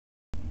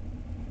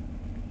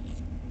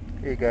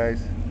Hey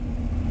guys,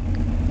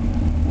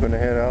 I'm gonna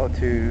head out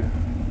to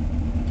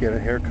get a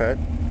haircut.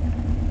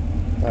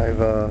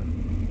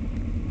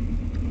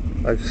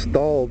 I've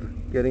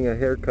stalled getting a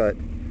haircut.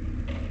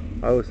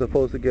 I was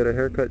supposed to get a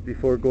haircut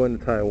before going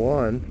to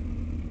Taiwan,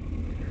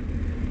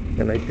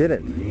 and I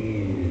didn't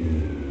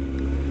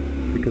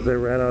because I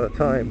ran out of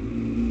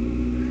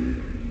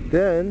time.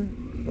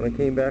 Then, when I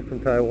came back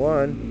from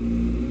Taiwan,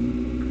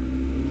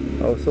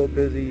 I was so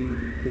busy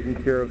taking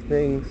care of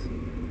things,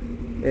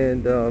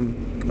 and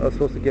I was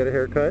supposed to get a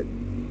haircut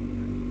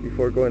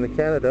before going to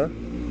Canada,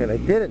 and I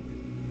didn't.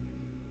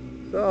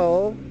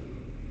 So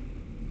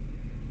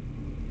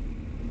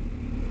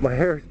my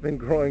hair's been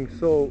growing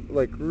so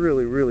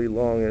really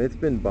long, and it's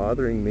been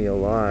bothering me a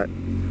lot.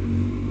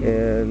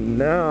 And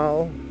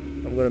now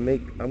I'm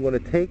gonna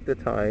take the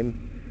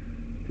time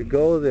to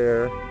go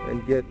there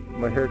and get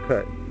my hair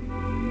cut.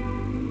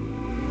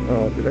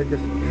 Oh, did I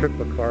just trip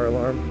a car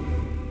alarm?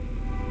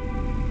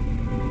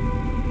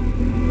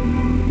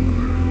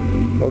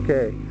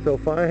 Okay, so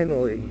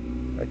finally,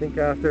 I think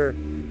after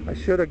I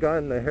should have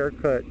gotten a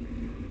haircut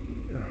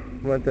a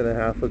month and a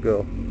half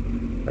ago.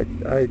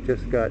 I've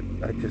just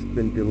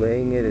been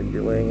delaying it, and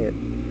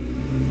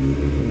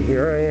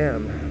here I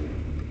am.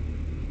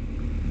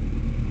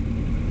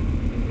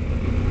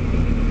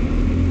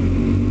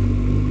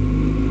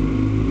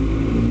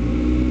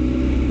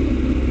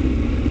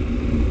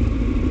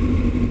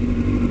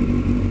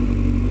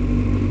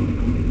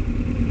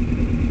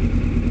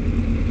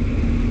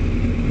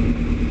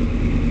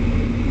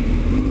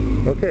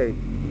 Okay,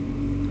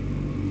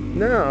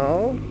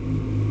 now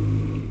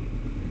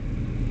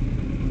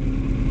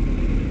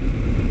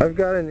I've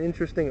got an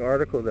interesting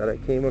article that I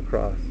came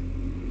across.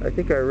 I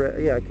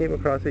came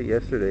across it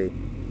yesterday.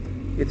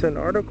 It's an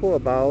article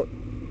about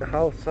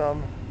how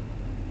some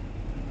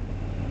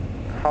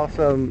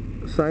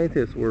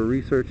scientists were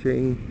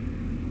researching.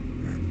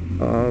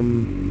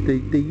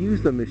 They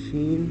used a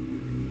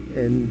machine,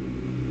 and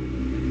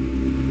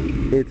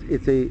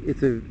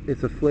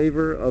it's a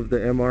flavor of the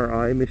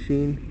MRI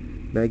machine,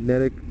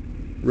 magnetic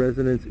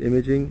resonance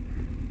imaging,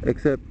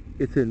 except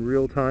it's in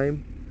real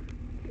time.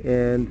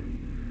 And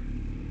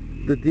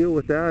the deal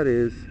with that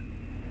is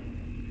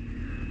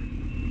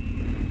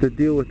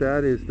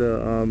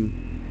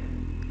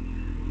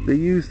they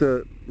use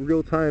the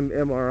real-time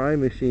MRI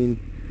machine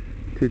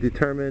to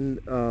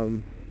determine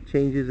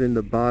changes in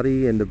the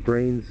body and the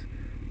brain's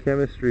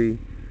chemistry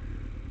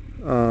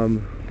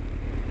in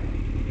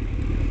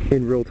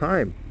real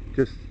time.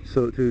 Just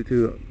so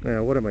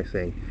what am I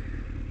saying?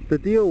 The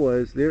deal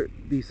was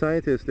these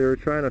scientists, they were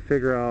trying to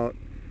figure out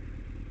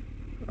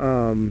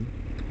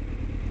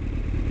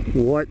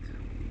what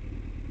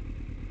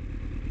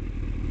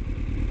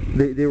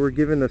they were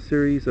given a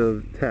series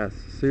of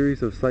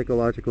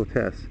psychological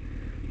tests,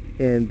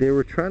 and they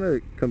were trying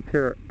to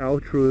compare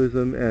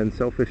altruism and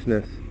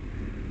selfishness.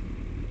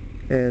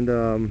 And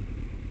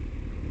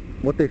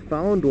what they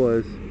found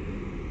was,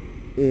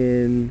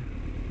 in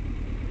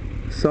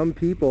some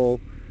people,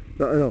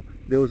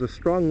 there was a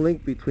strong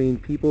link between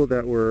people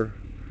that were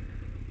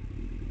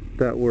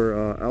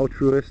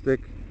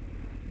altruistic,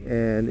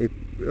 and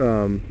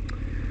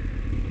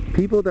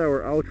people that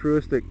were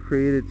altruistic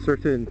created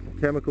certain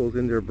chemicals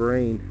in their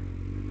brain,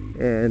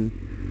 and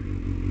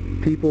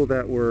people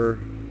that were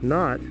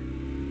not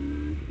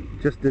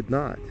just did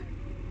not.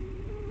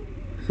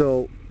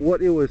 So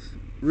what it was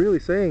really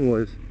saying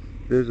was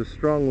there's a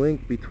strong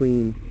link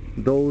between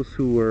those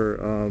who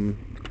are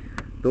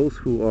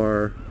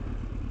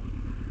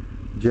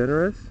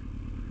generous,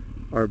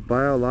 are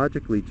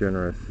biologically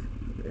generous,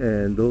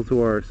 and those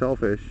who are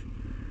selfish,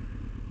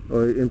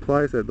 or it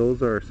implies that those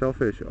who are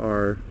selfish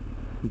are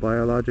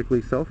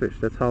biologically selfish.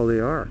 That's how they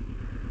are.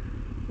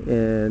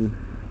 And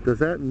does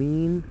that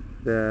mean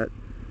that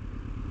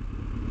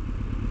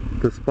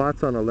the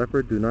spots on a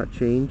leopard do not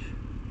change?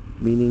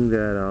 Meaning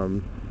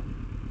that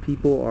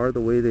people are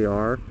the way they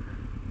are,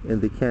 and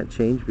they can't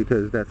change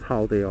because that's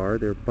how they are.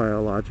 They're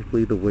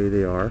biologically the way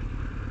they are.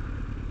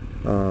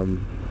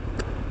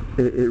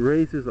 It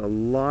raises a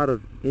lot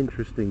of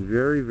interesting,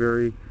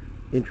 very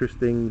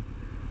interesting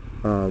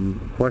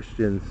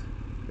questions.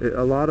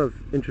 A lot of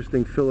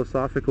interesting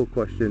philosophical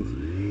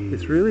questions.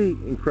 It's really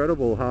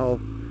incredible how,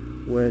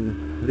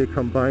 when they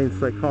combine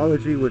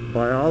psychology with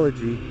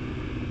biology,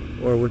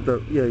 or with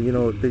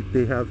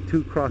they have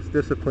two cross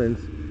disciplines,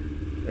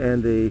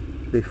 and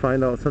they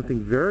find out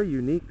something very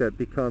unique that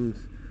becomes,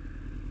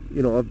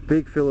 a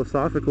big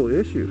philosophical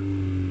issue,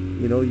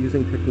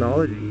 using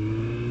technology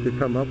to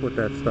come up with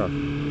that stuff.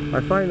 I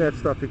find that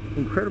stuff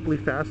incredibly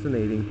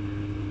fascinating.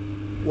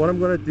 What I'm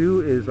going to do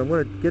is I'm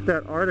going to get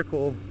that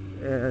article,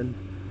 and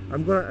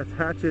I'm going to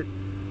attach it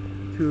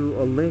to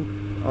a link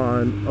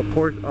on the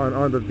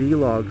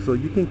vlog, so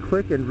you can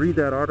click and read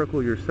that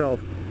article yourself.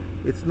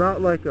 It's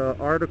not like an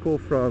article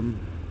from,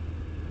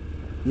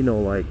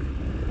 like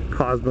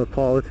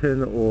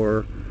Cosmopolitan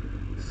or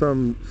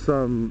some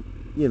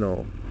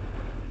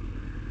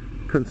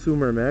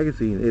consumer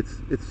magazine. It's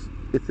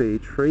a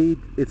trade.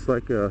 It's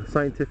like a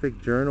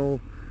scientific journal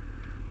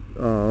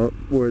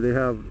where they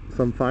have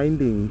some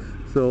findings.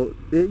 So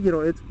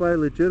it's by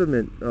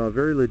legitimate,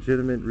 very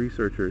legitimate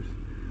researchers.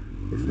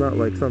 It's not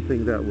like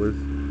something that was,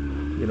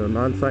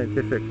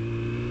 non-scientific.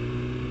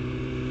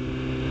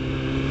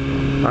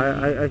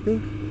 I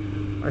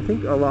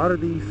think a lot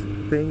of these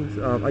things,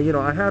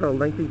 I had a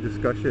lengthy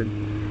discussion,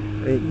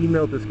 an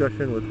email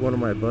discussion with one of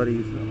my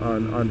buddies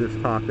on this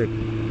topic,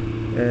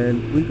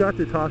 and we got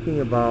to talking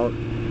about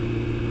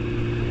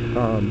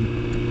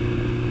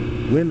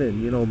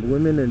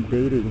women and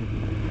dating.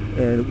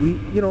 And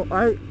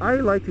I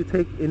like to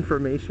take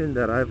information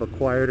that I've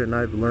acquired and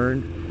I've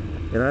learned,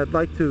 and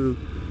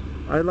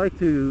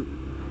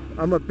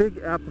I'm a big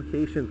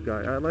applications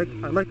guy. I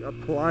like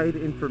applied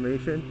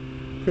information,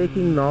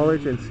 taking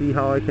knowledge and see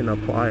how I can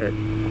apply it.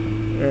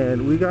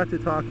 And we got to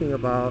talking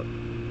about,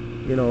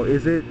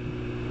 is it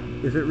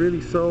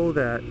really so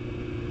that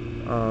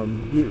I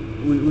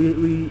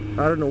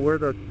don't know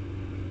where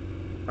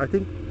I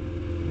think,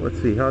 let's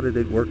see, how did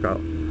it work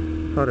out?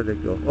 How did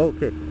it go?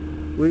 Okay,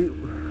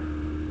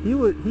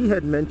 he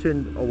had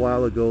mentioned a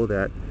while ago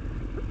that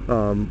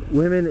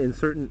women in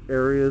certain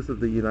areas of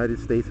the United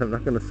States, I'm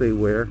not going to say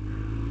where,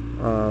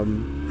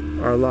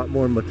 are a lot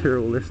more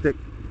materialistic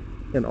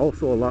and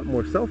also a lot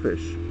more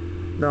selfish.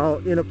 Now,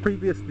 in a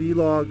previous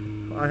vlog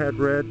I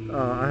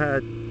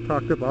had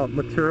talked about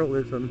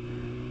materialism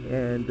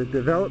and the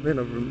development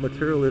of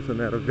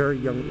materialism at a very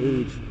young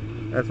age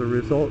as a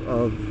result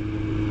of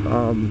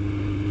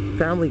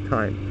family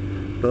time.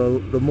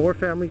 The more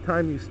family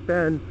time you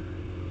spend,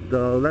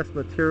 the less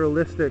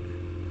materialistic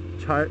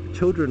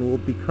children will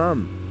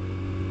become.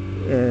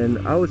 And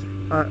I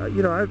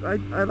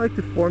like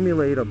to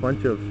formulate a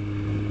bunch of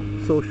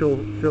social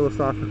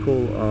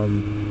philosophical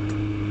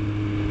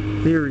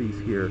theories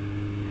here,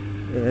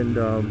 and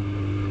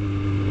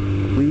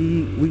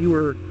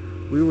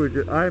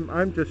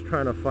I'm just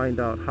trying to find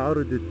out how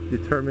to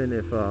determine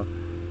if a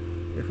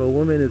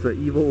woman is an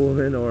evil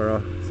woman or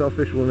a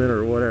selfish woman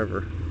or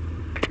whatever.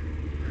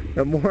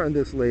 And more on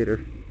this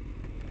later.